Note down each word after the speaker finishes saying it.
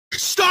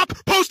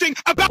stop posting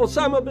about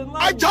Osama bin Laden.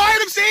 I'm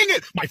tired of seeing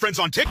it. My friends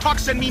on TikTok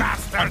send me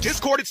on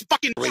Discord. It's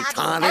fucking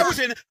retarded. I was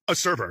in a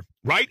server,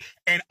 right?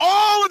 And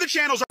all of the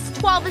channels are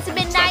 12 is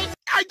midnight.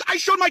 So I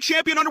showed my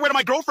champion underwear to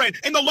my girlfriend,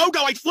 and the logo,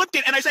 I flipped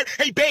it, and I said,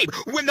 hey, babe,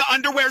 when the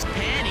underwear's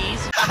panties.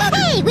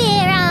 Hey, we're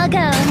all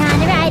going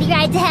on a ridey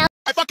ride to hell.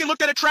 I fucking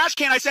looked at a trash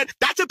can. I said,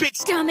 that's a bit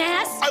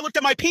dumbass. I looked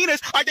at my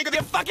penis. I think of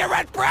the fucking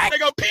red brick. I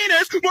go,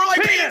 penis, more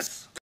like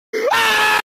penis. Ah!